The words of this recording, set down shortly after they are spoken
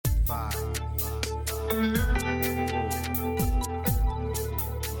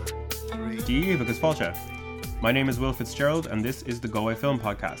Díobh agus fáilte. My name is Will Fitzgerald and this is the Galway Film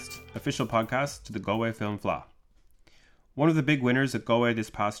Podcast, official podcast to the Galway Film Fleadh. One of the big winners at Galway this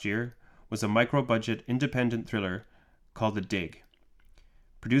past year was a micro-budget independent thriller called The Dig.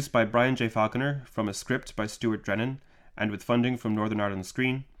 Produced by Brian J. Falconer from a script by Stuart Drennan and with funding from Northern Ireland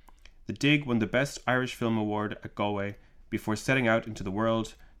Screen, The Dig won the Best Irish Film Award at Galway before setting out into the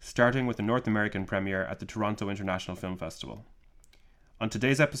world, starting with a North American premiere at the Toronto International Film Festival. On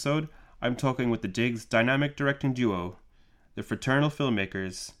today's episode, I'm talking with The Dig's dynamic directing duo, the fraternal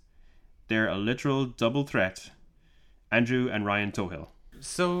filmmakers. They're a literal double threat, Andrew and Ryan Tohill.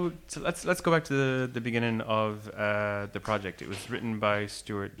 So let's go back to the beginning of the project. It was written by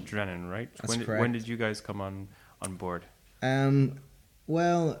Stuart Drennan, right? That's correct. When did you guys come on board?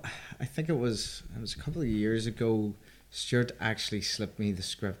 Well, I think it was a couple of years ago. Stuart actually slipped me the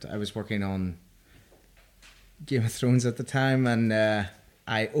script. I was working on Game of Thrones at the time, and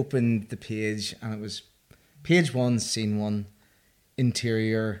I opened the page, and it was page 1, scene 1,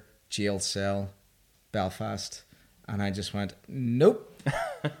 interior jail cell, Belfast, and I just went, nope.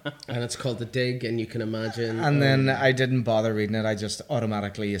 And it's called The Dig, and you can imagine. And then I didn't bother reading it. I just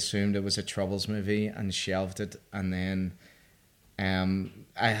automatically assumed it was a Troubles movie and shelved it. And then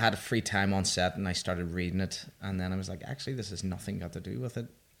I had free time on set, and I started reading it. And then I was like, actually, this has nothing got to do with it.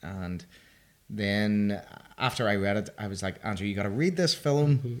 And then after I read it, I was like, Andrew, you got to read this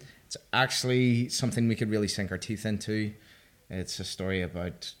film. Mm-hmm. It's actually something we could really sink our teeth into. It's a story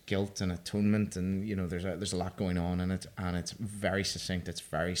about guilt and atonement, and you know, there's a lot going on in it, and it's very succinct. It's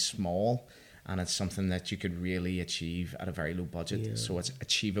very small, and it's something that you could really achieve at a very low budget. Yeah. So it's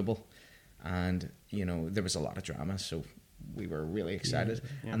achievable, and you know, there was a lot of drama, so we were really excited.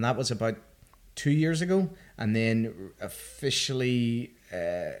 Yeah. And that was about 2 years ago, and then officially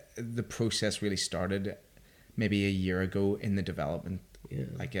the process really started maybe a year ago in the development. Yeah.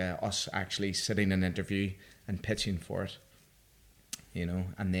 Like us actually sitting in an interview and pitching for it. You know,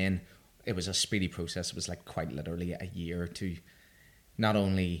 and then it was a speedy process. It was like quite literally a year to not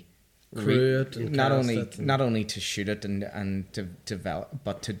only not only to shoot it and to develop,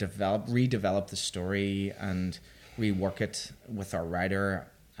 but to redevelop the story and rework it with our writer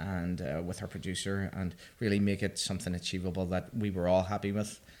and with our producer, and really make it something achievable that we were all happy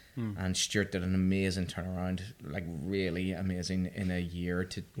with. And Stuart did an amazing turnaround, like really amazing, in a year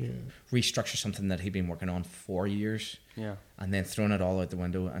to restructure something that he'd been working on for years. Yeah. And then thrown it all out the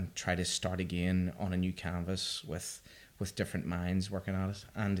window and try to start again on a new canvas with different minds working on it.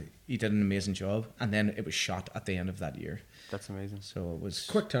 And he did an amazing job. And then it was shot at the end of that year. That's amazing. So it was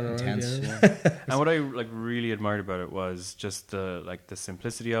quick turnaround. Intense. Yeah. And what I really admired about it was just the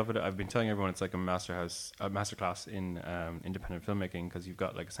simplicity of it. I've been telling everyone it's like a masterclass in independent filmmaking, because you've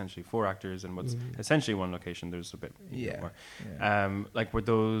got like essentially 4 actors and what's essentially one location. There's a bit more. Yeah. Like were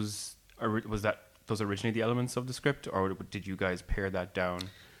those originally the elements of the script, or did you guys pare that down?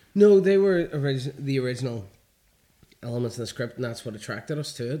 No, they were the original elements of the script, and that's what attracted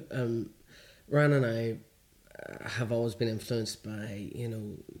us to it. Ryan and I have always been influenced by, you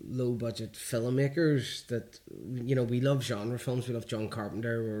know, low budget filmmakers that, you know, we love genre films. We love John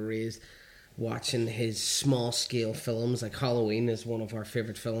Carpenter. We were raised watching his small scale films. Like Halloween is one of our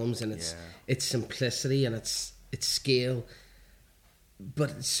favorite films, and its simplicity and its scale, but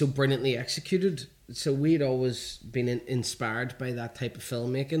it's so brilliantly executed. So we'd always been inspired by that type of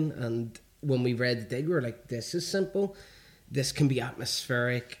filmmaking, and when we read The Dig, we were like, this is simple, this can be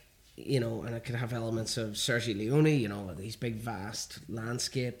atmospheric, you know, and it could have elements of Sergio Leone, you know, these big vast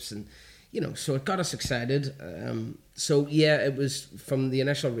landscapes, and you know, so it got us excited. So yeah, it was from the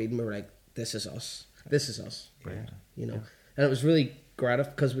initial reading, we were like, this is us, Brilliant. You know. And it was really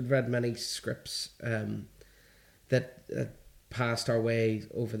gratifying because we'd read many scripts that passed our way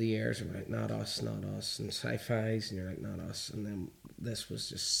over the years, and we're like, not us, and sci-fis, and you're like, not us, and then this was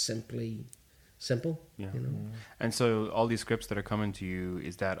just simply simple. Yeah. You know? And so all these scripts that are coming to you,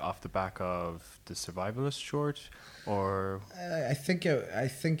 is that off the back of the Survivalist short, or I think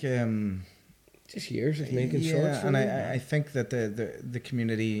just years of making shorts. And I think that the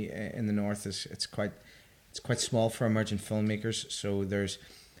community in the north it's quite small for emerging filmmakers. So there's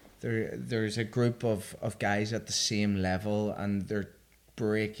a group of guys at the same level, and they're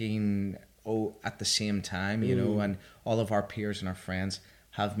breaking at the same time, you know, and all of our peers and our friends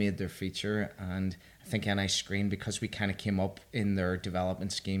have made their feature. And I think NI Screen, because we kind of came up in their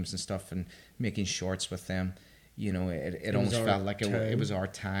development schemes and stuff and making shorts with them, you know, it almost felt like it was our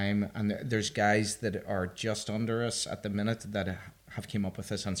time. And there's guys that are just under us at the minute that have came up with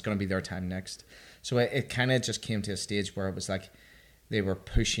this, and it's going to be their time next. So it kind of just came to a stage where it was like, they were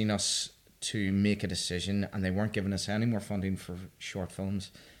pushing us to make a decision, and they weren't giving us any more funding for short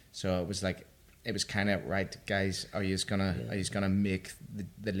films. So it was like, it was kind of, right, guys, are you gonna make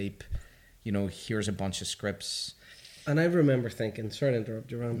the leap? You know, here's a bunch of scripts. And I remember thinking, sorry to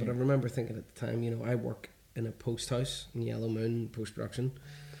interrupt you, Ron, but I remember thinking at the time, you know, I work in a post house in Yellow Moon, post production.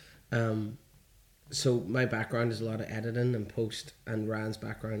 So my background is a lot of editing and post, and Ryan's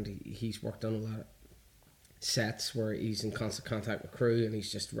background, he's worked on a lot of sets where he's in constant contact with crew, and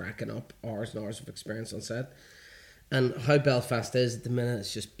he's just racking up hours and hours of experience on set. And how Belfast is at the minute,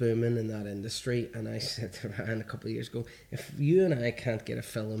 it's just booming in that industry. And I said to Ryan a couple of years ago, if you and I can't get a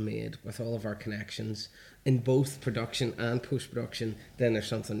film made with all of our connections in both production and post-production, then there's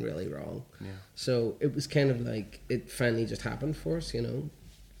something really wrong. Yeah. So it was kind of like, it finally just happened for us, you know.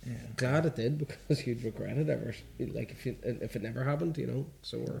 Yeah. Glad it did, because you'd regret it ever, like if it never happened, you know.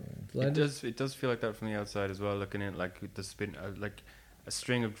 So we're glad. It does feel like that from the outside as well, looking at like there's been like a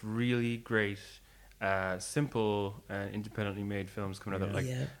string of really great simple independently made films coming out,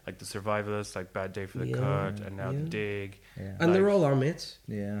 like The Survivalists, like Bad Day for the Cut, and now The Dig, and like, they're all our mates.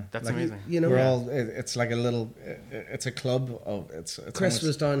 Yeah, that's like, amazing. You know, we're all. It's like a little. It's a club of. It's Chris almost,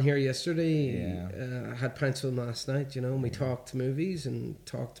 was down here yesterday. Had pints with him last night. You know, and we talked movies and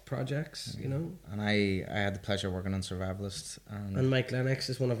talked projects. You know, and I had the pleasure of working on Survivalist, and Mike Lennox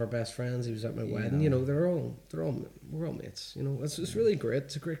is one of our best friends. He was at my wedding. You know, we're all mates. You know, it's really great.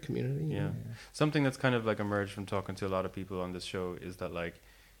 It's a great community. You know? Something that's kind of like emerged from talking to a lot of people on this show is that like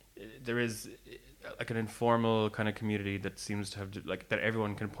there is like an informal kind of community that seems to have like that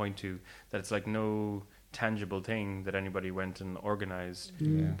everyone can point to, that it's like no tangible thing that anybody went and organized,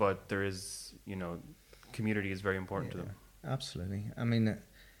 but there is, you know, community is very important to them. Absolutely. I mean,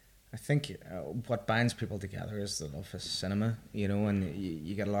 I think what binds people together is the love of cinema, you know, and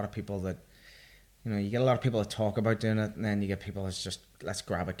you get a lot of people that, you know, you get a lot of people that talk about doing it, and then you get people that's just, let's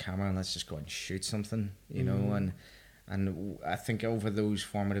grab a camera and let's just go and shoot something, you know, and I think over those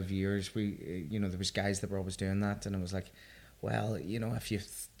formative years, we, you know, there was guys that were always doing that, and it was like, well, you know, if you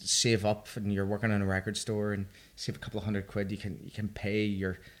save up and you're working in a record store and save a couple of £100, you can pay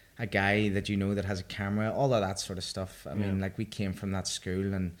a guy that you know that has a camera, all of that sort of stuff. I mean, like, we came from that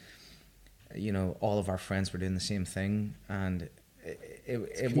school, and, you know, all of our friends were doing the same thing, and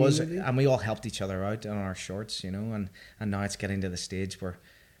it was, and we all helped each other out on our shorts, you know, and now it's getting to the stage where,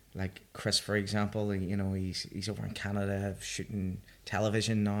 like Chris, for example, you know, he's over in Canada shooting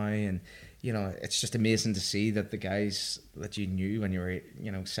television now, and, you know, it's just amazing to see that the guys that you knew when you were,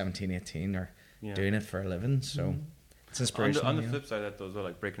 you know, 17, 18 are doing it for a living. So it's inspirational. On the flip side of that, though, as well,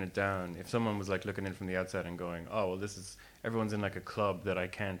 like breaking it down, if someone was like looking in from the outside and going, oh, well, this is, everyone's in like a club that I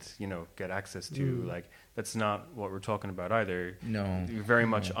can't, you know, get access to, like, that's not what we're talking about either. No. You're very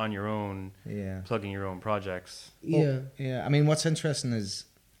much on your own, plugging your own projects. Well, I mean, what's interesting is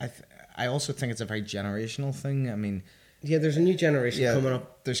I also think it's a very generational thing. I mean, there's a new generation coming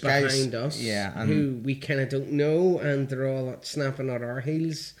up. There's behind guys, us, and who we kind of don't know, and they're all snapping at our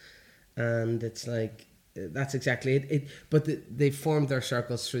heels, and it's like, that's exactly it. But they formed their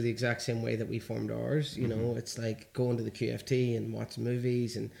circles through the exact same way that we formed ours. You know, it's like going to the QFT and watching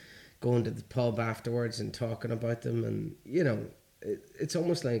movies and going to the pub afterwards and talking about them, and, you know, it's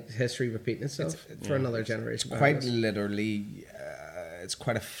almost like history repeating itself for another generation. It's quite literally, it's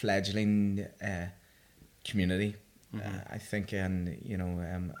quite a fledgling community. I think, and, you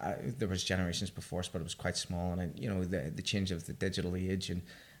know, there was generations before us, but it was quite small, and, you know, the change of the digital age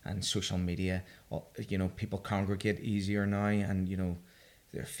and social media, you know, people congregate easier now, and, you know,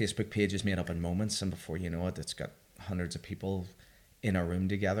 their Facebook page is made up in moments, and before you know it, it's got hundreds of people in a room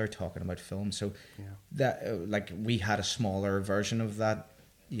together talking about film. So that, like, we had a smaller version of that,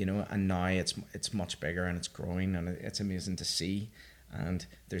 you know, and now it's much bigger and it's growing, and it's amazing to see. And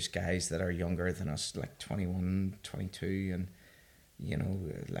there's guys that are younger than us, like 21, 22, and, you know,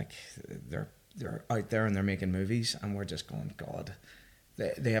 like, they're out there and they're making movies, and we're just going, God,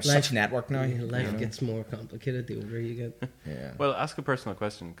 they have such network now. Life gets more complicated the older you get. Well, ask a personal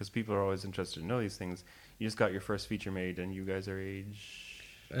question, because people are always interested to know these things. You just got your first feature made, and you guys are age...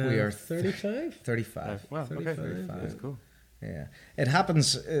 we are 35? 35. Wow, 35. Okay. 35. That's cool. Yeah. It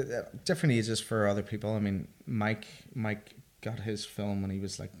happens, different ages for other people. I mean, Mike got his film when he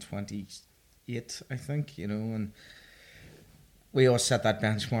was like 28, I think, you know, and we always set that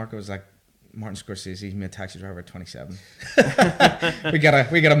benchmark. It was like, Martin Scorsese made Taxi Driver at 27. we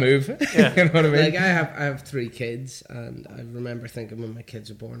gotta move. Yeah. You know what I mean? Like, I have 3 kids, and I remember thinking when my kids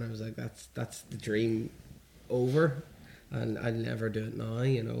were born, I was like, that's the dream over, and I'll never do it now,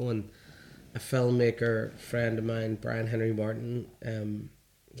 you know. And a filmmaker friend of mine, Brian Henry Martin,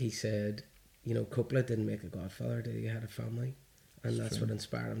 he said, you know, Coppola didn't make The Godfather till he had a family. and that's what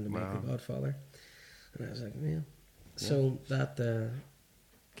inspired him to make Wow. The Godfather. And I was like, yeah. So that,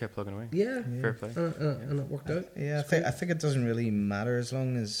 Kept plugging away. yeah, Fair play. and it worked out. Yeah, I think it doesn't really matter as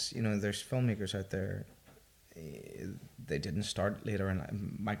long as, you know, there's filmmakers out there. They didn't start later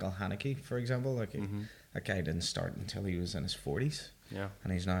in. Michael Haneke, for example, like that guy didn't start until he was in his 40s. Yeah.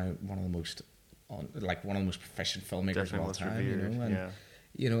 And he's now one of the most proficient filmmakers Definitely of all most time. revered, You know, and yeah.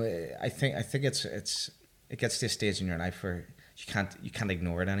 you know, I think it gets to a stage in your life where you can't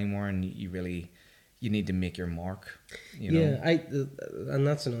ignore it anymore, and you need to make your mark. You know? Yeah, and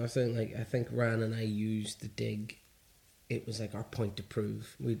that's another thing. Like, I think Ryan and I used the dig. It was like our point to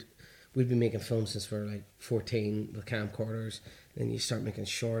prove. We'd been making films since we were like 14 with camcorders. Then you start making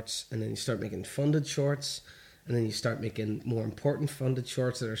shorts, and then you start making funded shorts, and then you start making more important funded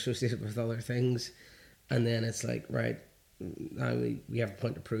shorts that are associated with other things. And then it's like, right, now we have a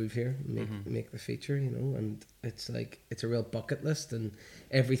point to prove here. Make the feature, you know. And it's like, it's a real bucket list, and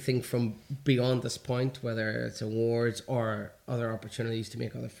everything from beyond this point, whether it's awards or other opportunities to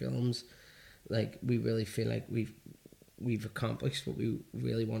make other films, like, we really feel like we've accomplished what we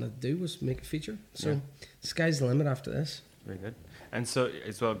really wanted to do, was make a feature. So sky's the limit after this. Very good. And so,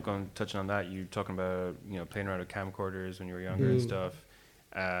 as well, touching on that, you're talking about, you know, playing around with camcorders when you were younger and stuff.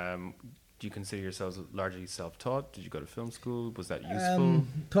 Do you consider yourselves largely self-taught? Did you go to film school? Was that useful?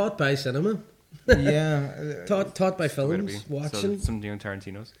 Taught by cinema. Yeah. Taught by Way to be. films, watching. So, some young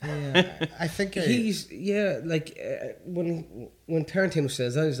Tarantino's. Yeah, I think when Tarantino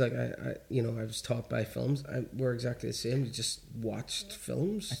says that, he's like, I was taught by films. We're exactly the same. We just watched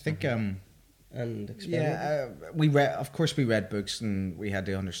films. I think and experimented. we read books, and we had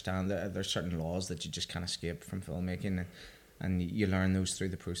to understand that there's certain laws that you just can't escape from filmmaking, and you learn those through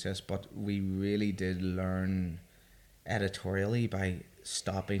the process. But we really did learn editorially by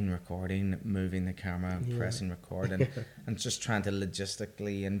stopping recording, moving the camera, and pressing record, and just trying to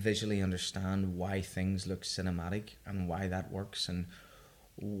logistically and visually understand why things look cinematic and why that works, and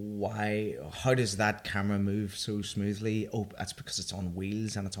how does that camera move so smoothly. Oh, that's because it's on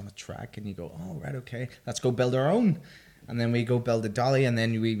wheels and it's on a track, and you go, oh right, okay, let's go build our own. And then we go build a dolly, and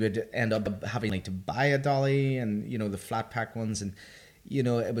then we would end up having to buy a dolly, and, you know, the flat pack ones. And, you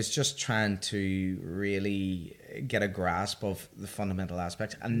know, it was just trying to really get a grasp of the fundamental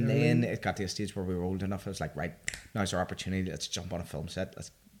aspects. And then it got to a stage where we were old enough. I was like, right, now's our opportunity. Let's jump on a film set. Let's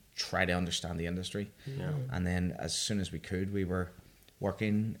try to understand the industry. Yeah. And then as soon as we could, we were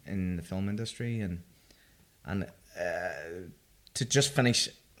working in the film industry. And to just finish,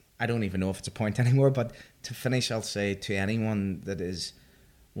 I don't even know if it's a point anymore, but to finish, I'll say to anyone that is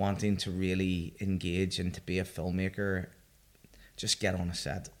wanting to really engage and to be a filmmaker, just get on a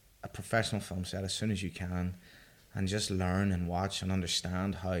set, a professional film set, as soon as you can, and just learn and watch and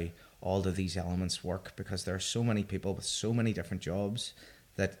understand how all of these elements work, because there are so many people with so many different jobs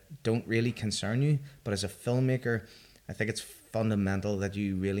that don't really concern you. But as a filmmaker, I think it's fundamental that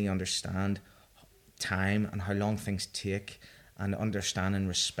you really understand time and how long things take, and understand and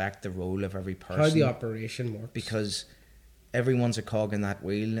respect the role of every person. How the operation works. Because everyone's a cog in that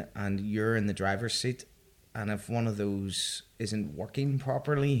wheel, and you're in the driver's seat. And if one of those isn't working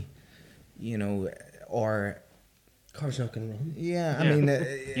properly, you know, or... Car's not going to run. Yeah, I mean...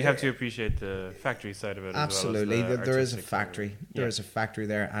 you have to appreciate the factory side of it. Absolutely. As well as there is a artistic factory. There Yeah. is a factory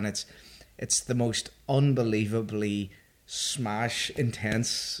there, and it's the most unbelievably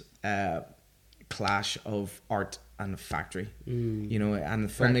intense clash of art and factory. You know, and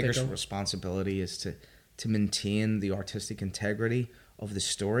the filmmaker's Practical. responsibility is to maintain the artistic integrity of the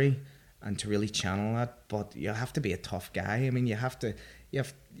story and to really channel that. But you have to be a tough guy. I mean, you have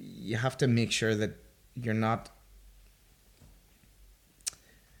to make sure that you're not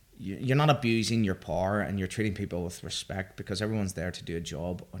abusing your power, and you're treating people with respect, because everyone's there to do a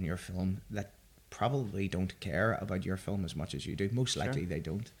job on your film that probably don't care about your film as much as you do. Most likely they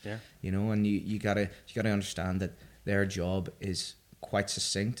don't. Yeah. You know, and you gotta understand that their job is quite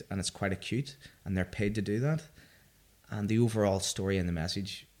succinct and it's quite acute, and they're paid to do that. And the overall story and the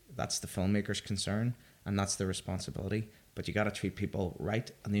message, that's the filmmaker's concern, and that's their responsibility. But you got to treat people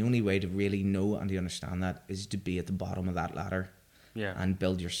right, and the only way to really know and to understand that is to be at the bottom of that ladder. Yeah. And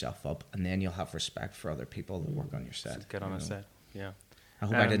build yourself up, and then you'll have respect for other people that work on your set. So get on a set. Yeah. I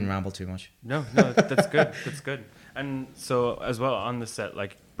hope I didn't ramble too much. No, that's good. That's good. And so, as well, on the set,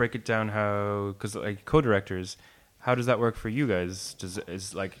 like, break it down how, because like co-directors, how does that work for you guys? Do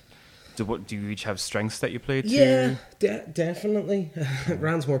you each have strengths that you play to? Yeah, definitely.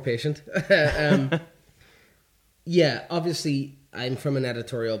 Rand's more patient. Yeah, obviously, I'm from an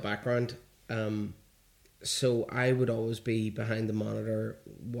editorial background, so I would always be behind the monitor,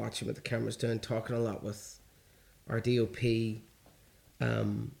 watching what the camera's doing, talking a lot with our DOP,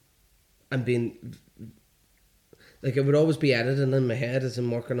 and being like, it would always be editing in my head as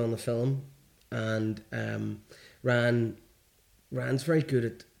I'm working on the film, and Rand's very good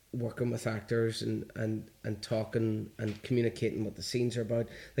at working with actors and talking and communicating what the scenes are about.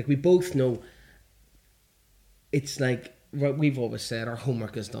 Like, we both know, it's like what we've always said, our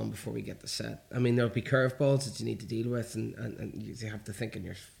homework is done before we get to set. I mean, there'll be curveballs that you need to deal with, and you have to think on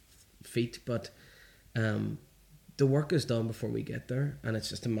your feet, but the work is done before we get there, and it's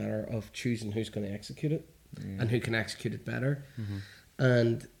just a matter of choosing who's going to execute it and who can execute it better.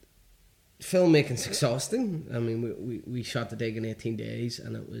 And filmmaking's exhausting. I mean, we shot the dig in 18 days,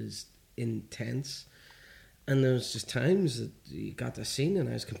 and it was intense. And there was just times that you got the scene and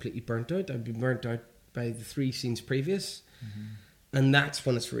I was completely burnt out. I'd been burnt out by the 3 scenes previous. And that's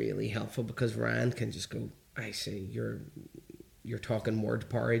when it's really helpful, because Rand can just go, I see, you're talking word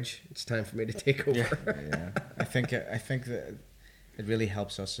porridge. It's time for me to take over. Yeah. I think that it really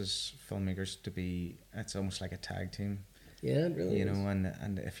helps us as filmmakers to be, it's almost like a tag team. Yeah, it really you is. know,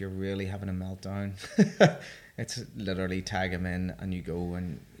 and if you're really having a meltdown, it's literally tag them in and you go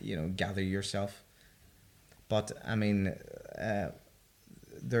and, you know, gather yourself. But I mean,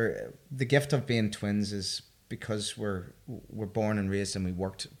 the gift of being twins is because we're born and raised and we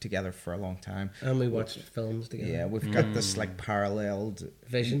worked together for a long time, and we watched films together. Yeah, we've got this like paralleled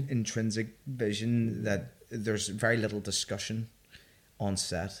vision, intrinsic vision, that there's very little discussion on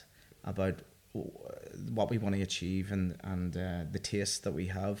set about what we want to achieve and the taste that we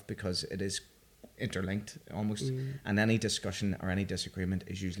have, because it is interlinked almost, and any discussion or any disagreement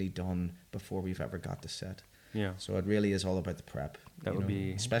is usually done before we've ever got to set. Yeah. So it really is all about the prep. That would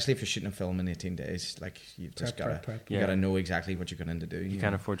be, especially if you're shooting a film in 18 days. Like, you've just got to prep. You got to know exactly what you're going to do. You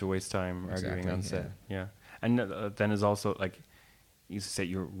can't afford to waste time arguing on set. Yeah. And then there's also, like you say,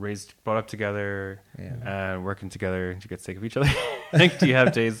 you're brought up together, and working together to get sick of each other. Like, do you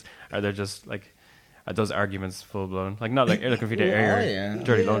have days? Are there just like, are those arguments full blown? Like, not like if you air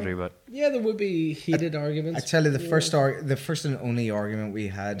dirty laundry, but there would be heated arguments. I tell you, the first and only argument we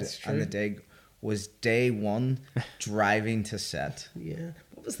had on the dig was day one, driving to set. Yeah,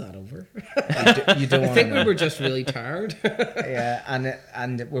 what was that over? You don't. I think we were just really tired. Yeah,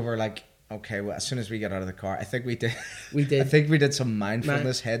 and we were like, okay, well, as soon as we get out of the car, I think we did. I think we did some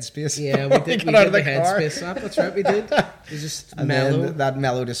mindfulness headspace. Yeah, we did. We did the headspace app. That's right, we did. It was just and mellow. Then that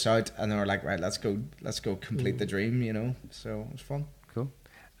mellowed us out, and then we're like, right, let's go complete the dream, you know. So it was fun. Cool.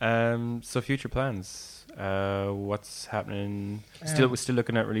 So future plans. What's happening? We're still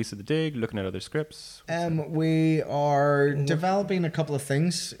looking at release of the dig, looking at other scripts. We are developing a couple of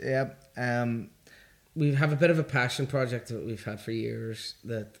things. Yeah. We have a bit of a passion project that we've had for years,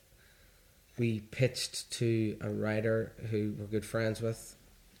 that we pitched to a writer who we're good friends with.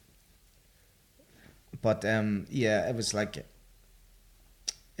 But it was like,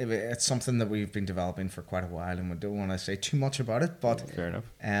 it's something that we've been developing for quite a while, and we don't want to say too much about it. But fair enough.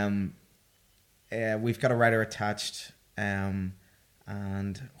 We've got a writer attached, and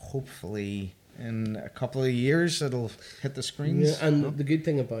hopefully in a couple of years it'll hit the screens. Yeah, and the good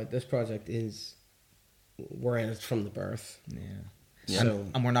thing about this project is we're in it from the birth. Yeah. So,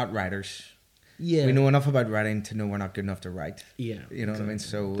 and we're not writers. Yeah. We know enough about writing to know we're not good enough to write. Yeah. You know what I mean?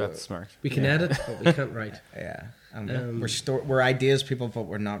 So that's smart. We can edit, but we can't write. Yeah. And we're ideas people, but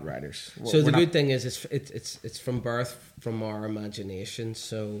we're not writers. So the good thing is it's from birth, from our imagination.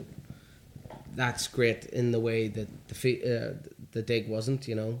 So that's great in the way that the dig wasn't,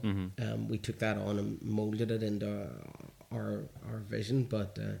 you know. Mm-hmm. We took that on and molded it into our vision,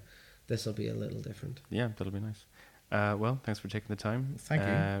 but this will be a little different. Yeah, that'll be nice. Well, thanks for taking the time. Thank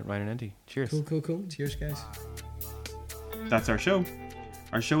you, Ryan and Andy. Cheers. Cool. Cheers, guys. That's our show.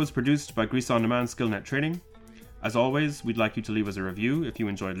 Our show is produced by Grease On Demand SkillNet Training. As always, we'd like you to leave us a review if you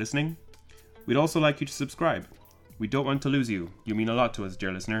enjoyed listening. We'd also like you to subscribe. We don't want to lose you. You mean a lot to us,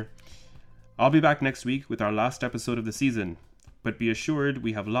 dear listener. I'll be back next week with our last episode of the season, but be assured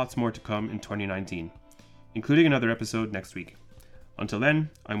we have lots more to come in 2019, including another episode next week. Until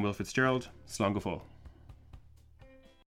then, I'm Will Fitzgerald. Slán go fóill.